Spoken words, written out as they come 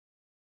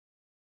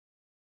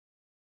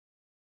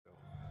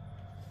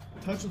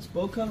Touchless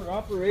bow cover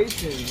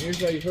operation.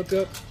 Here's how you hook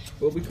up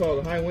what we call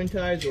the high wind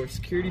ties or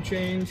security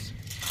chains.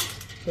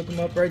 Hook them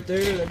up right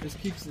there. That just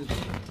keeps the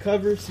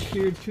cover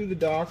secured to the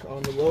dock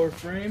on the lower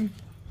frame.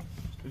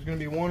 There's going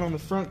to be one on the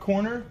front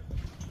corner,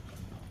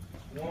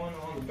 one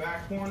on the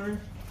back corner.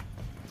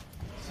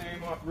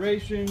 Same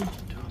operation.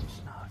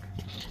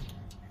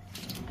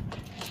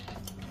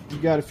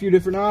 You've got a few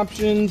different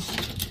options.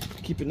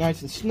 Keep it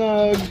nice and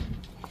snug.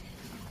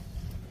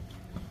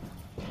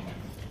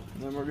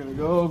 Then we're going to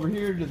go over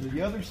here to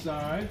the other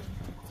side.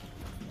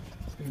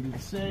 It's going to be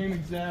the same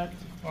exact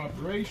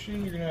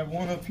operation. You're going to have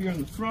one up here in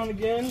the front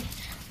again.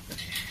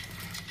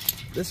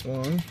 This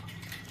one,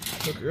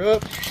 hook her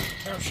up.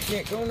 Now she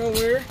can't go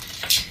nowhere.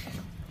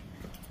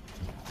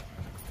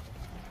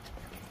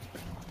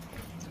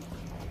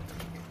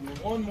 And then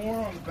one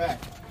more on the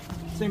back.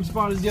 Same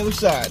spot as the other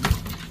side.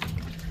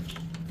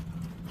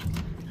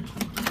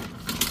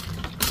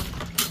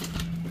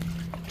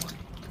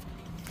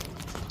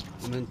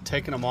 And then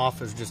taking them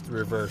off is just the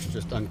reverse,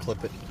 just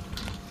unclip it.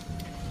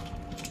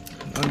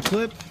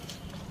 Unclip.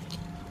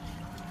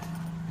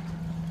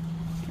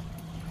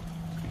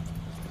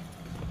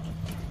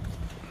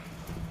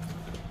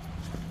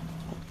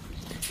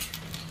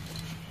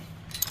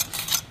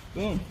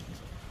 Boom.